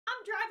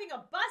driving a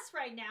bus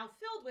right now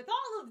filled with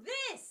all of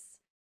this.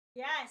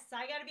 Yes,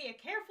 I gotta be a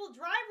careful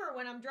driver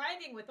when I'm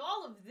driving with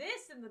all of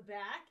this in the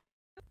back.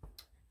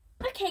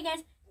 Okay,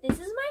 guys, this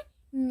is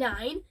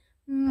my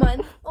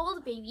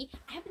 9-month-old baby.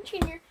 I have been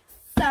training her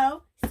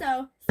so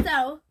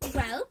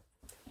well.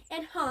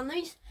 And hold on, let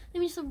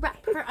me just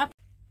wrap her up.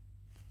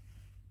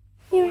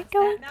 You're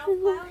going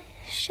to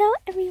show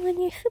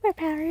everyone your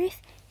superpowers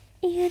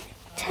and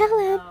tell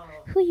them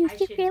who you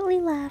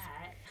secretly love.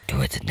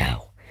 Do it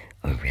now,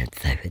 or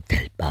else I will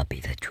tell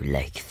Bobby that you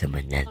like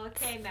someone else.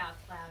 Okay, Mouth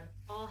Cloud.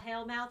 All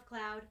hail Mouth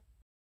Cloud.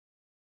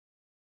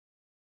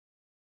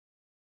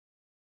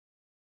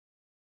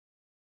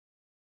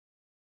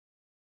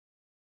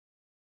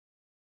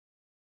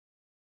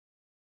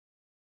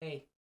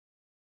 Hey.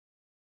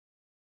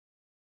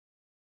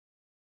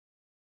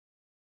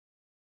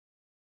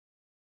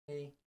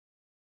 Hey.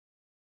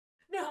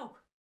 No!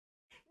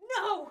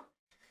 No!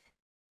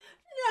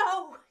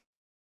 No!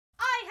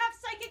 I have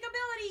psychic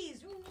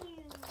abilities!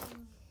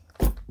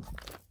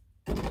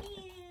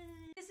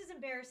 This is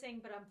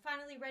embarrassing, but I'm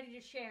finally ready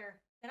to share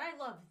that I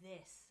love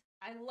this.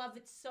 I love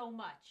it so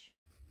much.